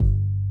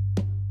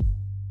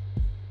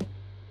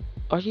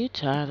Are you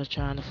tired of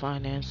trying to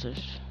find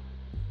answers?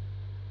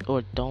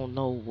 Or don't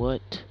know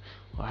what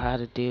or how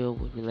to deal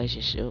with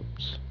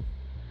relationships?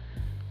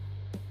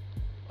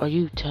 Are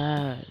you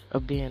tired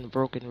of being a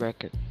broken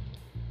record?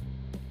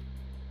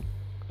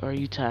 Are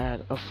you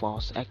tired of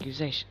false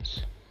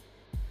accusations?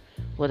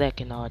 Well, that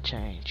can all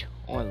change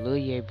on Lil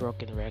YAE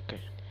Broken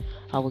Record.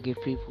 I will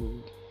give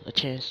people a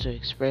chance to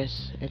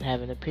express and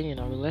have an opinion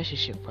on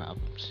relationship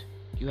problems.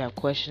 You have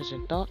questions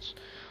and thoughts?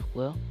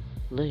 Well,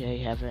 Lil YAE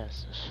have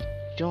answers.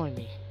 Join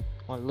me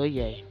on Lil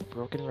YAE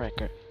Broken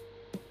Record.